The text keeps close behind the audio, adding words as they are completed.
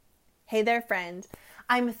Hey there, friend.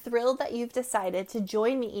 I'm thrilled that you've decided to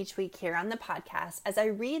join me each week here on the podcast as I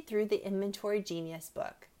read through the Inventory Genius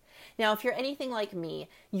book. Now, if you're anything like me,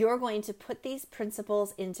 you're going to put these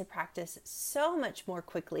principles into practice so much more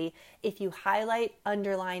quickly if you highlight,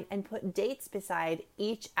 underline, and put dates beside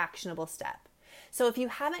each actionable step. So if you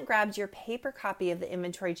haven't grabbed your paper copy of the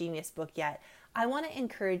Inventory Genius book yet, I want to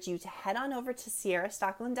encourage you to head on over to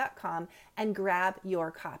sierrastockeland.com and grab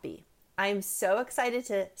your copy. I'm so excited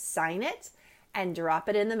to sign it and drop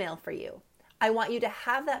it in the mail for you. I want you to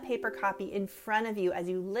have that paper copy in front of you as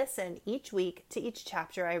you listen each week to each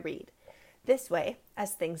chapter I read. This way,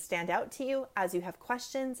 as things stand out to you, as you have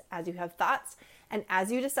questions, as you have thoughts, and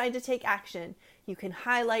as you decide to take action, you can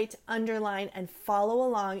highlight, underline, and follow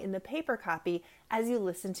along in the paper copy as you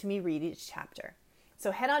listen to me read each chapter.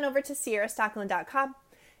 So head on over to sierrastockeland.com,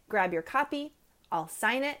 grab your copy, I'll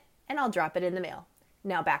sign it, and I'll drop it in the mail.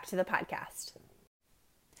 Now back to the podcast.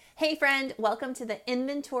 Hey friend, welcome to the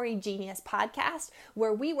Inventory Genius podcast,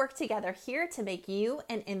 where we work together here to make you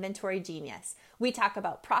an inventory genius. We talk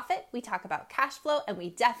about profit, we talk about cash flow, and we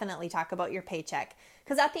definitely talk about your paycheck.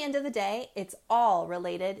 Because at the end of the day, it's all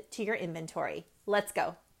related to your inventory. Let's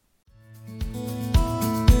go.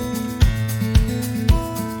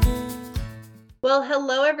 Well,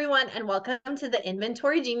 hello everyone, and welcome to the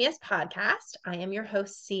Inventory Genius podcast. I am your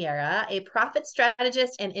host, Sierra, a profit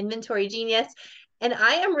strategist and inventory genius. And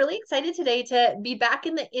I am really excited today to be back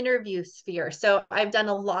in the interview sphere. So I've done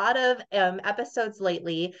a lot of episodes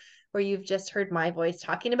lately where you've just heard my voice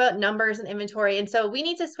talking about numbers and inventory. And so we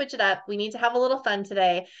need to switch it up. We need to have a little fun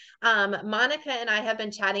today. Monica and I have been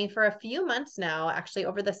chatting for a few months now, actually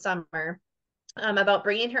over the summer, about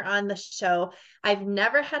bringing her on the show. I've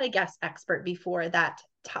never had a guest expert before that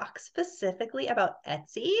talks specifically about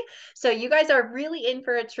Etsy. So you guys are really in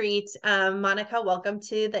for a treat. Monica, welcome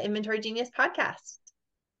to the Inventory Genius podcast.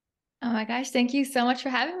 Oh my gosh, thank you so much for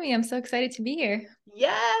having me. I'm so excited to be here.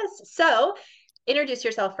 Yes. So introduce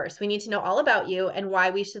yourself first. We need to know all about you and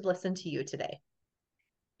why we should listen to you today.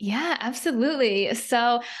 Yeah, absolutely.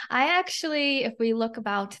 So I actually, if we look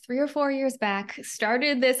about 3 or 4 years back,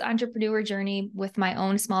 started this entrepreneur journey with my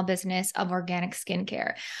own small business of organic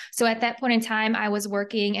skincare. So at that point in time, I was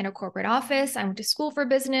working in a corporate office. I went to school for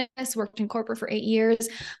business, worked in corporate for 8 years.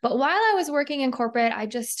 But while I was working in corporate, I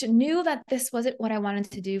just knew that this wasn't what I wanted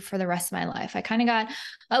to do for the rest of my life. I kind of got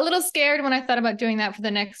a little scared when I thought about doing that for the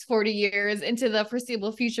next 40 years into the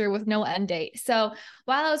foreseeable future with no end date. So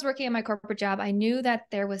while I was working at my corporate job, I knew that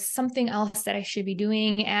there was something else that I should be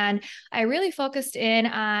doing. And I really focused in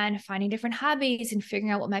on finding different hobbies and figuring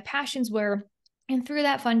out what my passions were. And through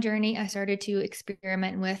that fun journey, I started to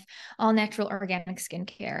experiment with all natural organic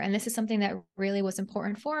skincare. And this is something that really was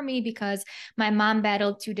important for me because my mom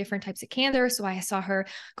battled 2 different types of cancer. So I saw her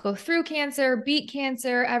go through cancer, beat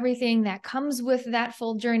cancer, everything that comes with that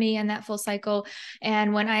full journey and that full cycle.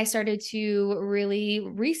 And when I started to really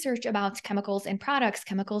research about chemicals and products,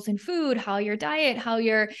 chemicals in food, how your diet, how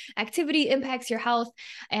your activity impacts your health.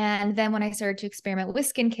 And then when I started to experiment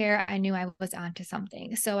with skincare, I knew I was onto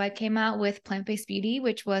something. So I came out with Plant-Based Beauty,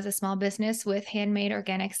 which was a small business with handmade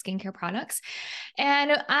organic skincare products.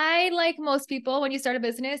 And I, like most people, when you start a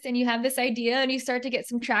business and you have this idea and you start to get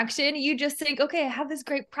some traction, you just think, okay, I have this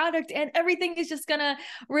great product and everything is just going to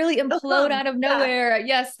really implode out of nowhere. Yeah.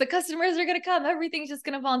 Yes, the customers are going to come. Everything's just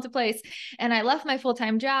going to fall into place. And I left my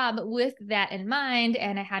full-time job with that in mind.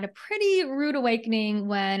 And I had a pretty rude awakening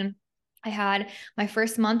when I had my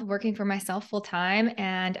first month working for myself full time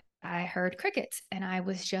and I heard crickets and I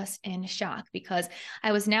was just in shock because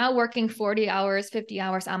I was now working 40 hours, 50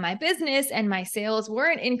 hours on my business and my sales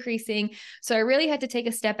weren't increasing. So I really had to take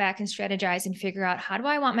a step back and strategize and figure out, how do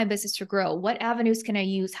I want my business to grow? What avenues can I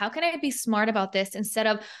use? How can I be smart about this instead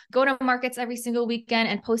of going to markets every single weekend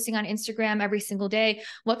and posting on Instagram every single day?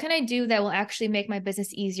 What can I do that will actually make my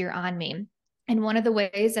business easier on me? And one of the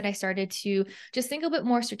ways that I started to just think a bit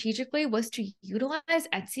more strategically was to utilize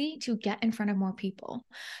Etsy to get in front of more people.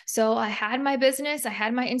 So I had my business, I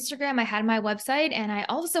had my Instagram, I had my website, and I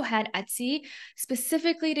also had Etsy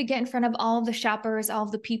specifically to get in front of all of the shoppers, all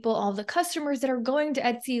of the people, all of the customers that are going to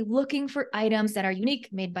Etsy looking for items that are unique,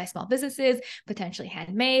 made by small businesses, potentially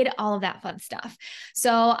handmade, all of that fun stuff.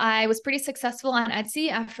 So I was pretty successful on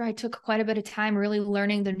Etsy after I took quite a bit of time really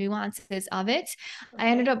learning the nuances of it. I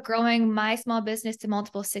ended up growing my small business to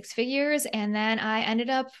multiple 6 figures. And then I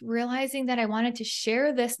ended up realizing that I wanted to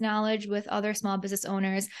share this knowledge with other small business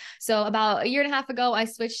owners. So about a year and a half ago, I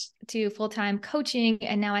switched to full-time coaching.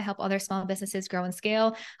 And now I help other small businesses grow and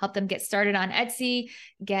scale, help them get started on Etsy,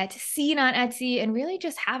 get seen on Etsy, and really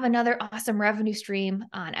just have another awesome revenue stream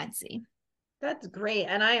on Etsy. That's great.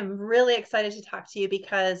 And I am really excited to talk to you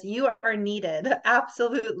because you are needed.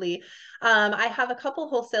 Absolutely. I have a couple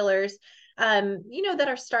wholesalers, that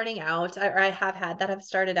are starting out, or I have had that have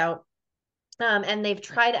started out. And they've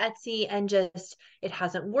tried Etsy and just it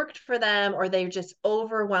hasn't worked for them, or they're just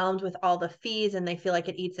overwhelmed with all the fees and they feel like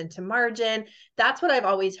it eats into margin. That's what I've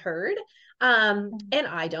always heard. And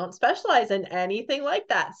I don't specialize in anything like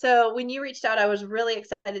that. So when you reached out, I was really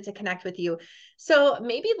excited to connect with you. So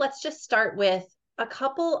maybe let's just start with a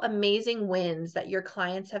couple amazing wins that your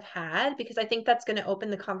clients have had, because I think that's going to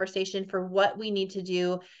open the conversation for what we need to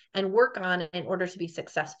do and work on in order to be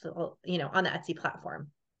successful, on the Etsy platform.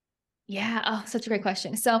 Yeah. Oh, such a great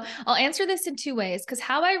question. So I'll answer this in two ways, because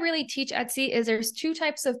how I really teach Etsy is there's two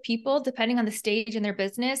types of people depending on the stage in their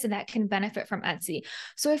business and that can benefit from Etsy.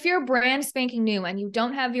 So if you're brand spanking new and you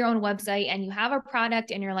don't have your own website and you have a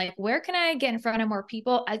product and you're like, where can I get in front of more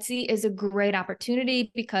people? Etsy is a great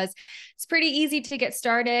opportunity because it's pretty easy to get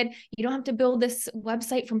started. You don't have to build this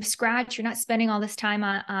website from scratch. You're not spending all this time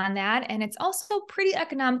on that. And it's also pretty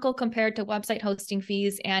economical compared to website hosting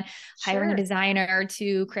fees and hiring a designer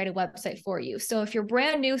to create a website for you. So if you're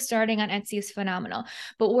brand new, starting on Etsy is phenomenal.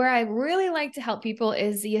 But where I really like to help people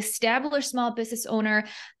is the established small business owner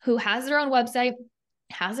who has their own website,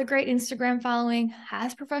 has a great Instagram following,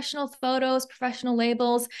 has professional photos, professional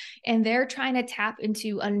labels, and they're trying to tap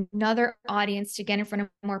into another audience to get in front of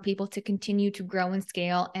more people to continue to grow and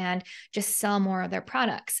scale and just sell more of their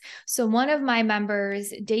products. So one of my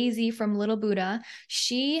members, Daisy from Little Buddha,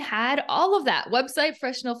 she had all of that: website,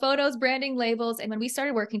 professional photos, branding, labels. And when we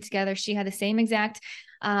started working together, she had the same exact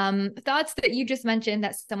thoughts that you just mentioned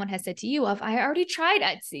that someone has said to you of, I already tried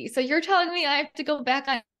Etsy. So you're telling me I have to go back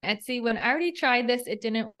on Etsy when I already tried this, it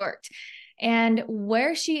didn't work. And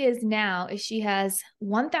where she is now is she has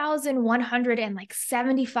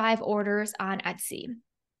 1,175 orders on Etsy.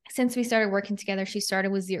 Since we started working together, she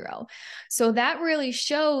started with 0. So that really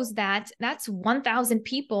shows that that's 1,000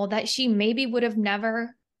 people that she maybe would have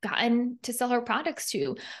never gotten to sell her products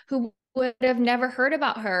to, who would have never heard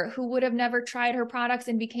about her, who would have never tried her products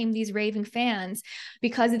and became these raving fans,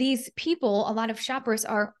 because these people, a lot of shoppers,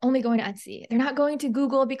 are only going to Etsy. They're not going to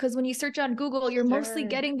Google, because when you search on Google, you're mostly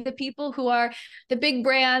getting the people who are the big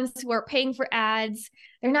brands who are paying for ads.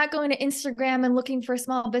 They're not going to Instagram and looking for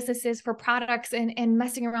small businesses for products and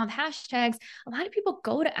messing around with hashtags. A lot of people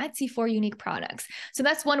go to Etsy for unique products. So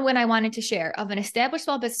that's one win I wanted to share, of an established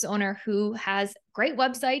small business owner who has great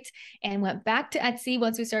website and went back to Etsy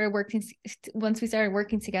once we started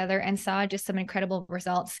working together and saw just some incredible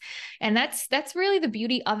results. And that's really the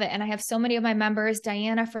beauty of it. And I have so many of my members,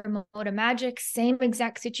 Diana from Moda Magic, same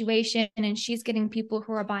exact situation. And she's getting people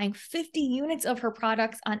who are buying 50 units of her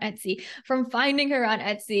products on Etsy from finding her on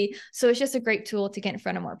Etsy. So it's just a great tool to get in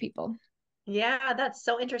front of more people. Yeah, that's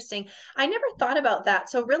so interesting. I never thought about that.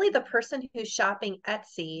 So really the person who's shopping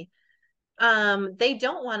Etsy, they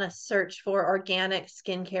don't want to search for organic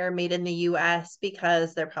skincare made in the US,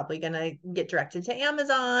 because they're probably going to get directed to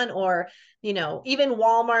Amazon or, even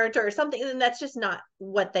Walmart or something. And that's just not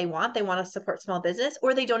what they want. They want to support small business,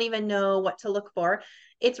 or they don't even know what to look for.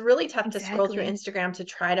 It's really tough to scroll through Instagram to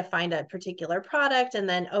try to find a particular product. And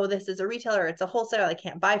then, oh, this is a retailer, it's a wholesaler, I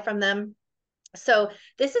can't buy from them. So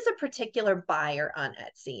this is a particular buyer on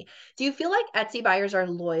Etsy. Do you feel like Etsy buyers are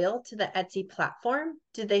loyal to the Etsy platform?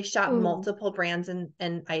 Do they shop multiple brands and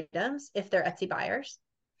items if they're Etsy buyers?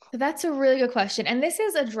 That's a really good question. And this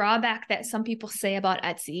is a drawback that some people say about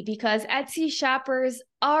Etsy, because Etsy shoppers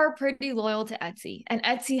are pretty loyal to Etsy, and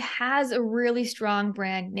Etsy has a really strong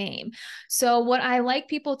brand name. So what I like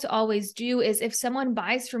people to always do is, if someone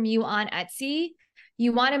buys from you on Etsy,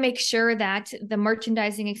 you want to make sure that the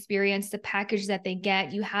merchandising experience, the package that they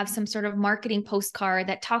get, you have some sort of marketing postcard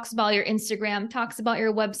that talks about your Instagram, talks about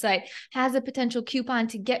your website, has a potential coupon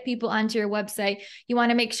to get people onto your website. You want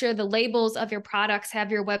to make sure the labels of your products have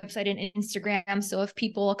your website and Instagram. So if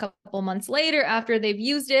people a couple months later, after they've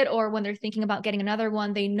used it, or when they're thinking about getting another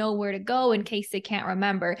one, they know where to go in case they can't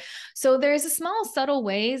remember. So there's a small, subtle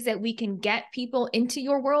ways that we can get people into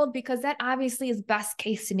your world, because that obviously is best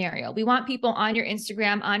case scenario. We want people on your Instagram,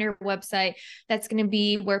 on your website. That's going to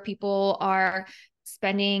be where people are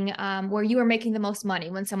spending, where you are making the most money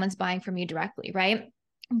when someone's buying from you directly, right?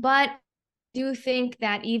 But do think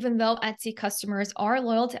that even though Etsy customers are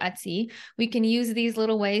loyal to Etsy, we can use these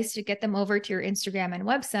little ways to get them over to your Instagram and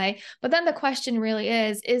website. But then the question really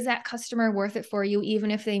is that customer worth it for you,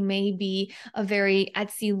 even if they may be a very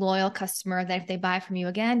Etsy loyal customer that if they buy from you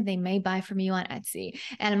again, they may buy from you on Etsy.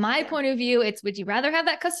 And in my point of view, it's would you rather have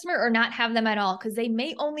that customer or not have them at all? Because they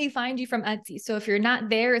may only find you from Etsy. So if you're not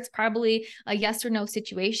there, it's probably a yes or no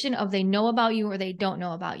situation of they know about you or they don't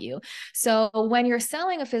know about you. So when you're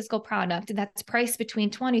selling a physical product that's priced between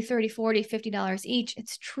 $20, $30, $40, $50 each,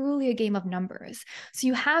 it's truly a game of numbers. So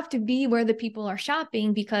you have to be where the people are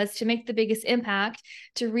shopping, because to make the biggest impact,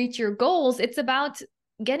 to reach your goals, it's about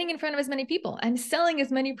getting in front of as many people and selling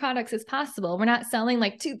as many products as possible. We're not selling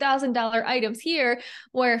like $2,000 items here,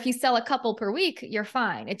 where if you sell a couple per week, you're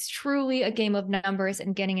fine. It's truly a game of numbers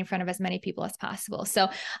and getting in front of as many people as possible. So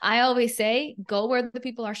I always say, go where the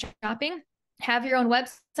people are shopping. Have your own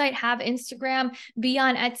website, have Instagram, be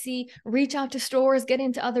on Etsy, reach out to stores, get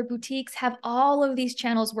into other boutiques, have all of these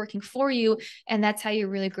channels working for you. And that's how you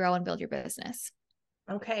really grow and build your business.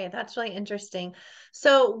 Okay, that's really interesting.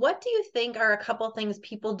 So what do you think are a couple things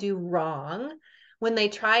people do wrong when they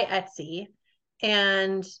try Etsy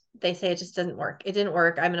and they say it just doesn't work? It didn't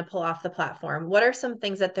work. I'm going to pull off the platform. What are some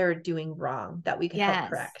things that they're doing wrong that we could help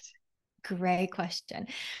correct? Great question.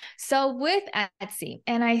 So with Etsy,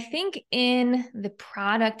 and I think in the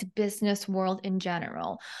product business world in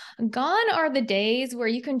general, gone are the days where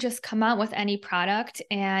you can just come out with any product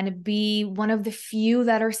and be one of the few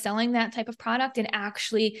that are selling that type of product and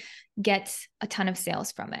actually get a ton of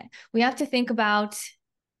sales from it. We have to think about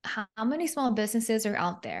how many small businesses are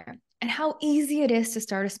out there and how easy it is to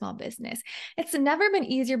start a small business. It's never been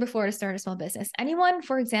easier before to start a small business. Anyone,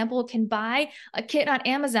 for example, can buy a kit on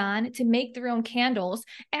Amazon to make their own candles,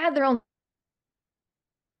 add their own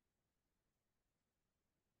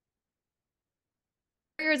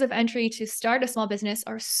barriers of entry to start a small business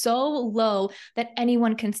are so low that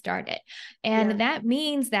anyone can start it. And that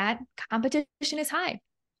means that competition is high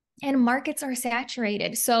and markets are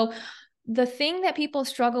saturated. So the thing that people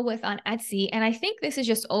struggle with on Etsy, and I think this is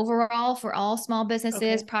just overall for all small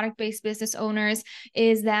businesses, product-based business owners,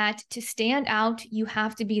 is that to stand out, you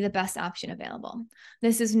have to be the best option available.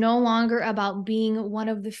 This is no longer about being one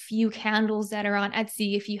of the few candles that are on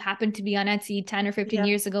Etsy if you happen to be on Etsy 10 or 15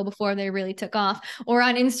 years ago before they really took off, or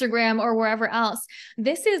on Instagram or wherever else.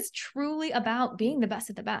 This is truly about being the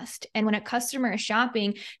best of the best. And when a customer is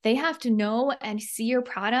shopping, they have to know and see your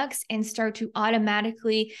products and start to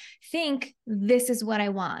automatically think, this is what I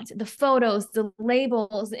want. The photos, the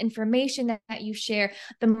labels, the information that you share,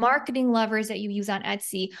 the marketing levers that you use on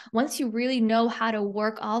Etsy. Once you really know how to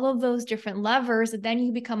work all of those different levers, then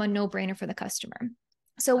you become a no-brainer for the customer.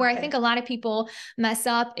 So where I think a lot of people mess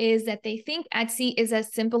up is that they think Etsy is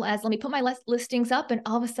as simple as, let me put my listings up and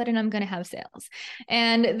all of a sudden I'm going to have sales.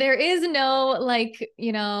 And there is no, like,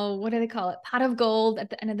 you know, what do they call it? Pot of gold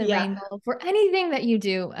at the end of the rainbow for anything that you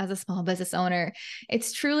do as a small business owner.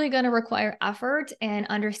 It's truly going to require effort and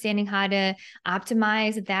understanding how to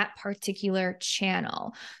optimize that particular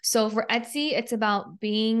channel. So for Etsy, it's about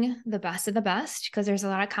being the best of the best because there's a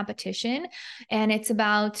lot of competition, and it's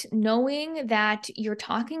about knowing that you're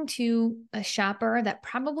talking to a shopper that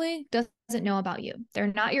probably doesn't know about you. They're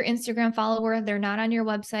not your Instagram follower. They're not on your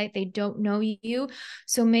website. They don't know you.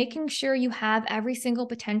 So making sure you have every single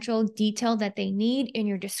potential detail that they need in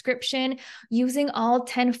your description, using all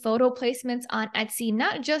 10 photo placements on Etsy,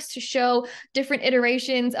 not just to show different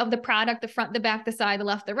iterations of the product, the front, the back, the side, the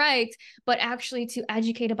left, the right, but actually to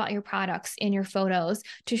educate about your products in your photos,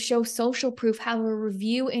 to show social proof, have a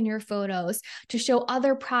review in your photos, to show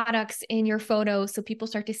other products in your photos so people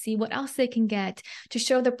start to see what else they can get, to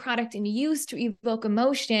show the product in use to evoke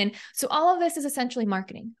emotion. So all of this is essentially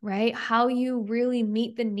marketing, right? How you really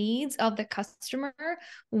meet the needs of the customer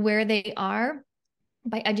where they are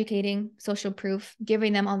by educating, social proof,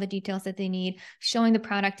 giving them all the details that they need, showing the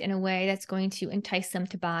product in a way that's going to entice them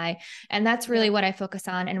to buy. And that's really what I focus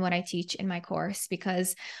on and what I teach in my course,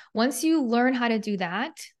 because once you learn how to do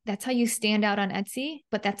that, that's how you stand out on Etsy,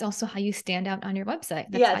 but that's also how you stand out on your website.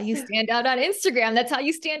 That's how you stand out on Instagram. That's how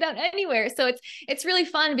you stand out anywhere. So it's really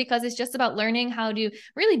fun because it's just about learning how to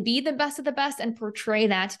really be the best of the best and portray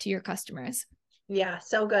that to your customers. Yeah,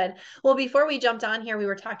 so good. Well, before we jumped on here, we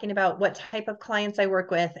were talking about what type of clients I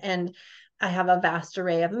work with, and I have a vast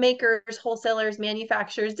array of makers, wholesalers,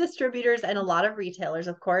 manufacturers, distributors, and a lot of retailers,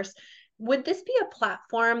 of course. Would this be a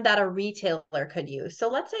platform that a retailer could use? So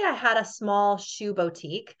let's say I had a small shoe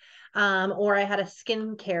boutique, or I had a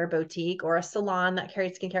skincare boutique or a salon that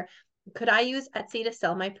carried skincare. Could I use Etsy to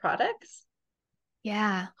sell my products?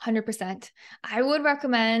 Yeah, 100%. I would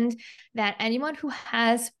recommend that anyone who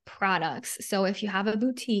has products, so if you have a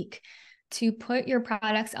boutique, to put your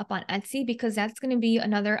products up on Etsy, because that's going to be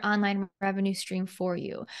another online revenue stream for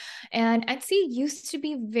you. And Etsy used to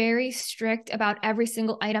be very strict about every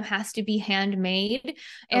single item has to be handmade.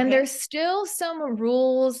 And Okay. there's still some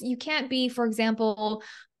rules. You can't be, for example,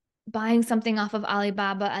 buying something off of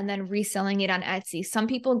Alibaba and then reselling it on Etsy. Some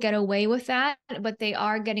people get away with that, but they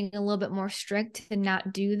are getting a little bit more strict to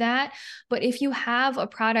not do that. But if you have a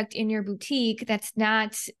product in your boutique that's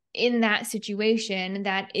not in that situation,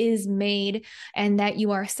 that is made and that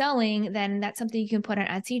you are selling, then that's something you can put on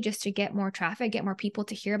Etsy just to get more traffic, get more people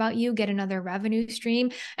to hear about you, get another revenue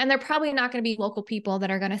stream. And they're probably not going to be local people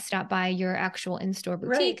that are going to stop by your actual in-store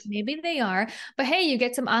Right. boutique. Maybe they are, but hey, you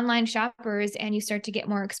get some online shoppers and you start to get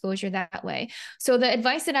more exposure that way. So the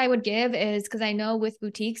advice that I would give is, because I know with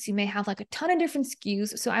boutiques, you may have like a ton of different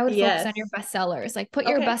SKUs. So I would focus on your Yes. best sellers, like put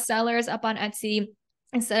your Okay. best sellers up on Etsy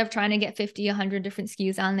instead of trying to get 50, 100 different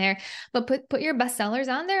SKUs on there, but put your best sellers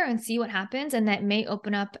on there and see what happens. And that may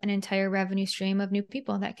open up an entire revenue stream of new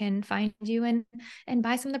people that can find you and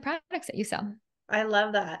buy some of the products that you sell. I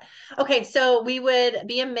love that. Okay, so we would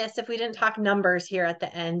be amiss if we didn't talk numbers here at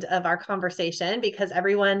the end of our conversation, because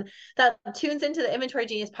everyone that tunes into the Inventory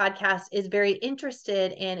Genius podcast is very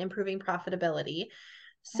interested in improving profitability.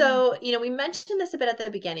 Yeah. So, we mentioned this a bit at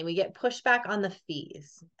the beginning. We get pushback on the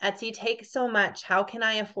fees. Etsy takes so much. How can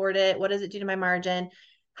I afford it? What does it do to my margin?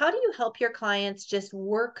 How do you help your clients just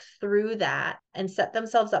work through that and set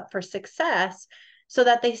themselves up for success so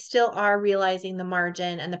that they still are realizing the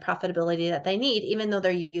margin and the profitability that they need, even though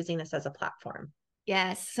they're using this as a platform?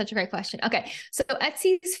 Yes, such a great question. Okay, so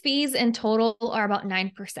Etsy's fees in total are about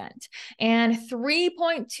 9%, and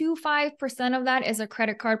 3.25% of that is a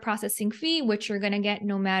credit card processing fee, which you're going to get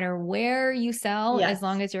no matter where you sell, as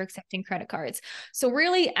long Yes. as you're accepting credit cards. So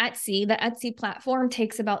really, the Etsy platform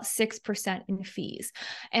takes about 6% in fees.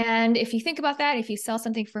 And if you think about that, if you sell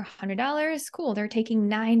something for $100, cool, they're taking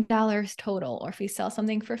 $9 total. Or if you sell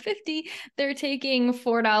something for $50, they're taking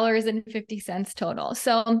 $4.50 total.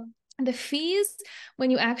 So the fees, when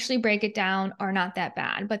you actually break it down, are not that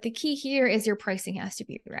bad. But the key here is your pricing has to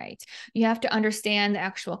be right. You have to understand the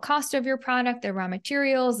actual cost of your product, the raw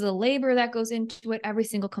materials, the labor that goes into it, every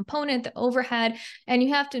single component, the overhead. And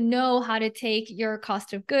you have to know how to take your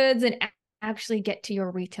cost of goods and actually get to your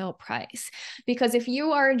retail price. Because if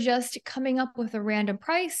you are just coming up with a random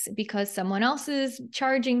price because someone else is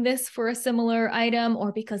charging this for a similar item,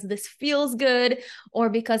 or because this feels good, or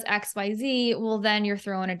because XYZ, well, then you're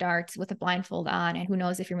throwing a dart with a blindfold on, and who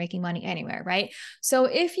knows if you're making money anywhere, right? So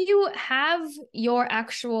if you have your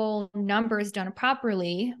actual numbers done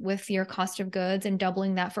properly with your cost of goods and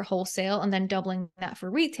doubling that for wholesale and then doubling that for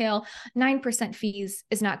retail, 9% fees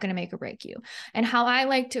is not going to make or break you. And how I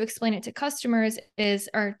like to explain it to customers is,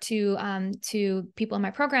 or to people in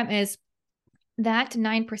my program, is that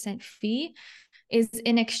 9% fee is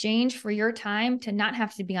in exchange for your time to not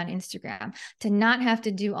have to be on Instagram, to not have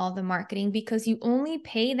to do all the marketing, because you only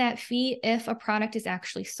pay that fee if a product is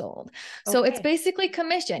actually sold. So it's Okay. basically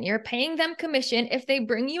commission. You're paying them commission if they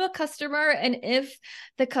bring you a customer and if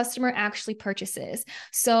the customer actually purchases.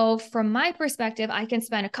 So from my perspective, I can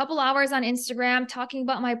spend a couple hours on Instagram talking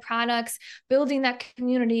about my products, building that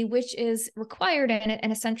community, which is required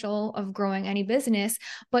and essential of growing any business.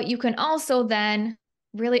 But you can also then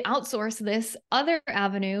really outsource this other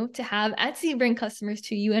avenue to have Etsy bring customers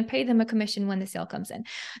to you and pay them a commission when the sale comes in.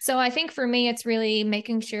 So I think for me, it's really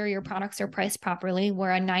making sure your products are priced properly,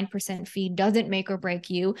 where a 9% fee doesn't make or break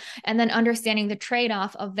you, and then understanding the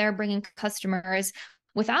trade-off of their bringing customers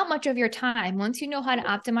without much of your time. Once you know how to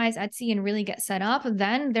optimize Etsy and really get set up,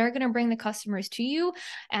 then they're going to bring the customers to you,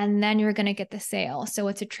 and then you're going to get the sale. So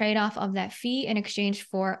it's a trade-off of that fee in exchange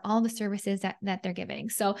for all the services that they're giving.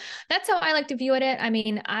 So that's how I like to view it. I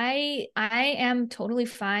mean, I am totally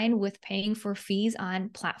fine with paying for fees on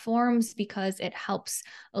platforms because it helps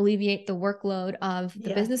alleviate the workload of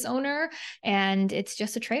the business Yes. owner. And it's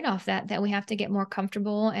just a trade-off that we have to get more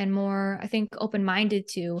comfortable and more, I think, open-minded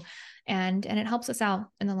to. And it helps us out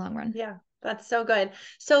in the long run. Yeah, that's so good.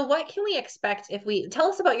 So what can we expect if we tell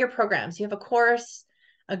us about your programs? You have a course,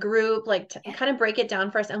 a group, like kind of break it down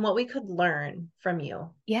for us and what we could learn from you.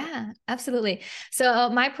 Yeah, absolutely. So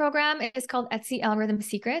my program is called Etsy Algorithm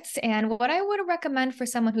Secrets. And what I would recommend for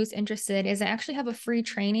someone who's interested is I actually have a free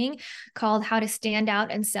training called How to Stand Out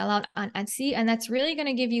and Sell Out on Etsy. And that's really going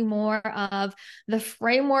to give you more of the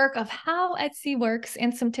framework of how Etsy works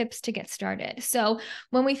and some tips to get started. So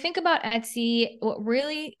when we think about Etsy, what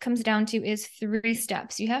really comes down to is 3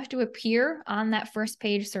 steps. You have to appear on that first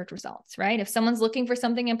page search results, right? If someone's looking for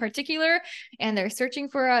something something in particular and they're searching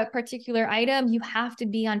for a particular item, you have to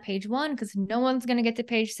be on page 1 because no one's going to get to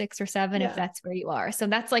page 6 or 7 if that's where you are. So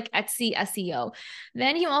that's like Etsy SEO.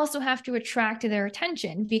 Then you also have to attract their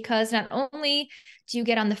attention, because not only do you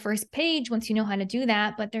get on the first page once you know how to do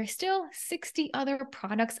that, but there's still 60 other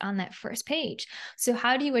products on that first page. So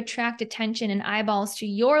how do you attract attention and eyeballs to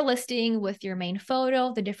your listing with your main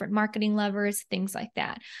photo, the different marketing levers, things like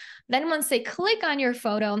that? Then once they click on your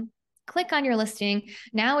photo, click on your listing,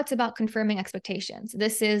 now it's about confirming expectations.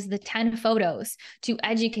 This is the 10 photos to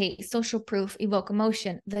educate, social proof, evoke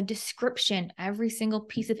emotion, the description, every single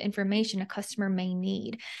piece of information a customer may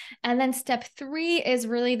need. And then step 3 is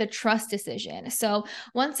really the trust decision. So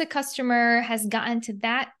once a customer has gotten to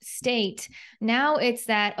that state, now it's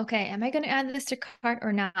that, okay, am I going to add this to cart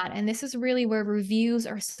or not? And this is really where reviews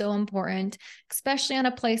are so important, especially on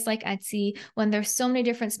a place like Etsy, when there's so many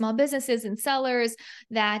different small businesses and sellers,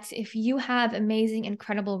 that if you have amazing,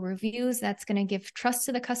 incredible reviews, that's going to give trust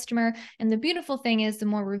to the customer. And the beautiful thing is, the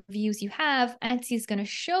more reviews you have, Etsy is going to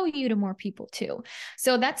show you to more people too.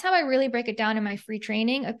 So that's how I really break it down in my free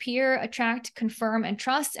training: appear, attract, confirm, and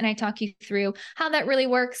trust. And I talk you through how that really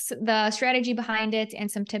works, the strategy behind it, and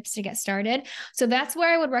some tips to get started. So that's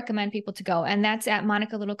where I would recommend people to go. And that's at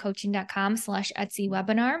monicalittlecoaching.com/Etsy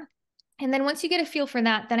webinar. And then once you get a feel for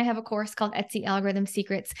that, then I have a course called Etsy Algorithm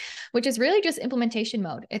Secrets, which is really just implementation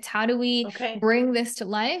mode. It's how do we bring this to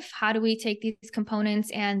life? How do we take these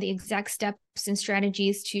components and the exact steps and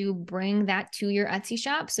strategies to bring that to your Etsy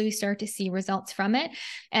shop, so you start to see results from it?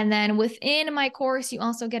 And then within my course, you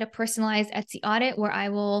also get a personalized Etsy audit where I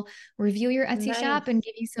will review your Etsy shop and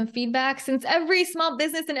give you some feedback, since every small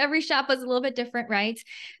business and every shop is a little bit different, right?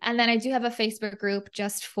 And then I do have a Facebook group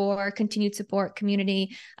just for continued support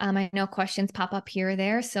community. I know questions pop up here or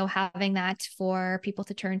there, so having that for people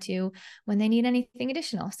to turn to when they need anything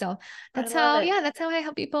additional. So that's how I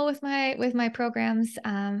help people with my programs.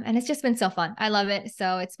 And it's just been so fun. I love it.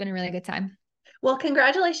 So it's been a really good time. Well,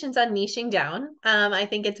 congratulations on niching down. I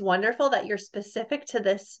think it's wonderful that you're specific to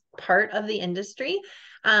this part of the industry,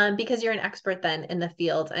 because you're an expert then in the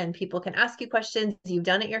field and people can ask you questions. You've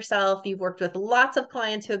done it yourself. You've worked with lots of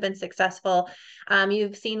clients who have been successful.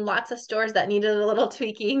 You've seen lots of stores that needed a little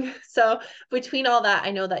tweaking. So between all that, I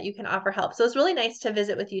know that you can offer help. So it's really nice to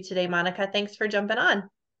visit with you today, Monica. Thanks for jumping on.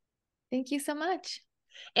 Thank you so much.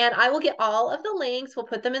 And I will get all of the links. We'll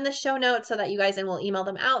put them in the show notes so that you guys, and we'll email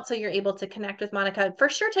them out so you're able to connect with Monica. For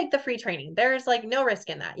sure, take the free training. There's like no risk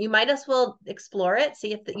in that. You might as well explore it,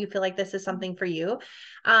 see if you feel like this is something for you,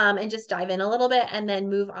 and just dive in a little bit and then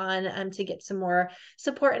move on to get some more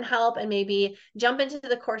support and help, and maybe jump into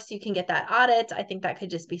the course so you can get that audit. I think that could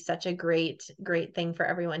just be such a great thing for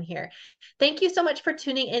everyone here. Thank you so much for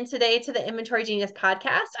tuning in today to the Inventory Genius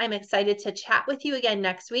podcast. I'm excited to chat with you again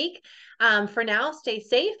next week. For now, stay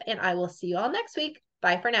safe, and I will see you all next week.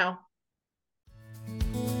 Bye for now.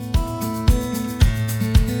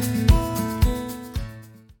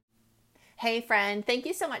 Hey friend, thank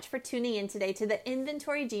you so much for tuning in today to the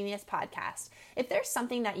Inventory Genius podcast. If there's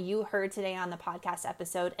something that you heard today on the podcast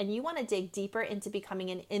episode and you want to dig deeper into becoming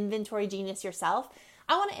an inventory genius yourself,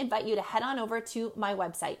 I want to invite you to head on over to my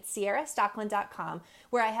website, sierrastocklin.com,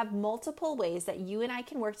 where I have multiple ways that you and I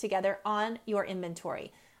can work together on your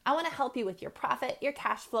inventory. I want to help you with your profit, your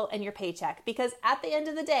cash flow, and your paycheck, because at the end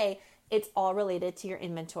of the day, it's all related to your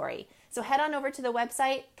inventory. So head on over to the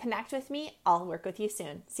website, connect with me. I'll work with you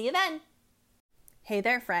soon. See you then. Hey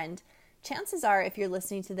there, friend. Chances are, if you're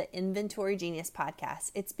listening to the Inventory Genius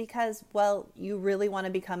podcast, it's because, well, you really want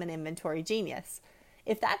to become an inventory genius.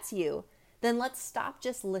 If that's you, then let's stop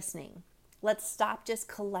just listening. Let's stop just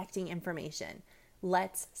collecting information.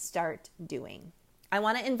 Let's start doing. I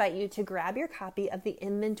want to invite you to grab your copy of the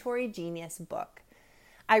Inventory Genius book.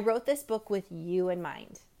 I wrote this book with you in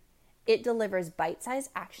mind. It delivers bite-sized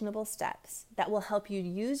actionable steps that will help you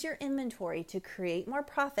use your inventory to create more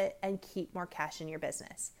profit and keep more cash in your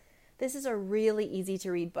business. This is a really easy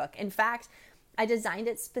to read book. In fact, I designed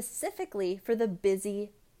it specifically for the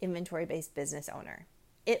busy inventory-based business owner.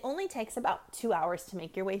 It only takes about 2 hours to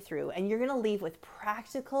make your way through, and you're going to leave with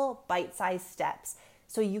practical bite-sized steps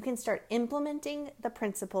so you can start implementing the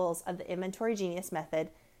principles of the Inventory Genius method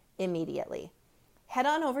immediately. Head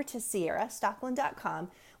on over to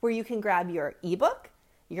sierrastocklin.com, where you can grab your ebook,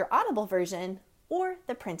 your Audible version, or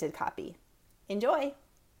the printed copy. Enjoy!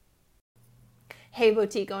 Hey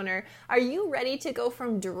boutique owner, are you ready to go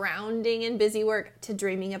from drowning in busy work to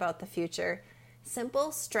dreaming about the future?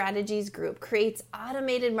 Simple Strategies Group creates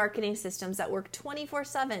automated marketing systems that work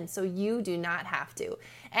 24/7 so you do not have to.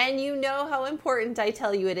 And you know how important I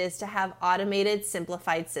tell you it is to have automated,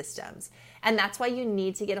 simplified systems. And that's why you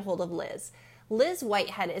need to get a hold of Liz. Liz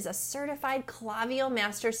Whitehead is a certified Klaviyo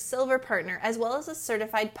Master Silver partner as well as a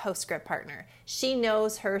certified PostScript partner. She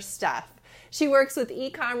knows her stuff. She works with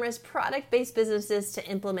e-commerce product-based businesses to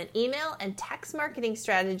implement email and text marketing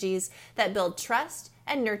strategies that build trust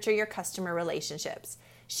and nurture your customer relationships.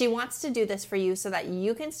 She wants to do this for you so that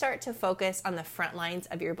you can start to focus on the front lines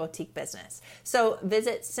of your boutique business. So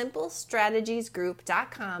visit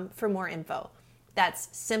simplestrategiesgroup.com for more info. That's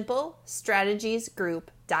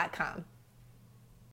simplestrategiesgroup.com.